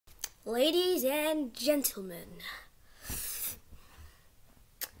Ladies and gentlemen,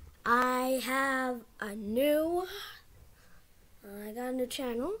 I got a new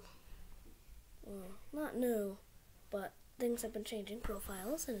channel. Well, not new, but things have been changing,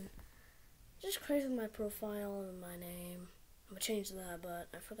 profiles, and just crazy with my profile and my name. I'm gonna change that, but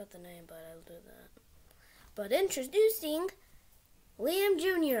I forgot the name, but I'll do that. But introducing Liam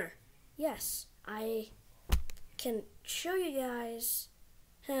Jr. Yes, I can show you guys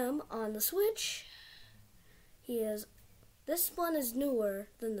him on the Switch. This one is newer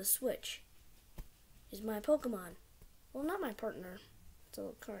than the Switch. He's my Pokemon. Well, not my partner. It's a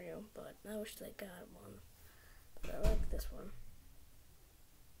Lucario, but I wish they got one. But I like this one.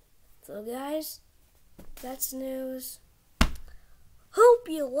 So guys, that's news. Hope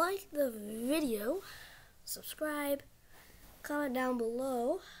you like the video. Subscribe. Comment down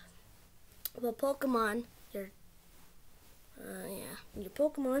below what Pokemon your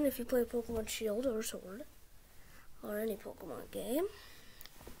Pokemon, if you play Pokemon Shield or Sword, or any Pokemon game.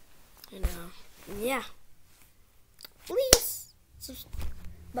 Yeah. Please.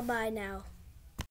 Bye-bye now.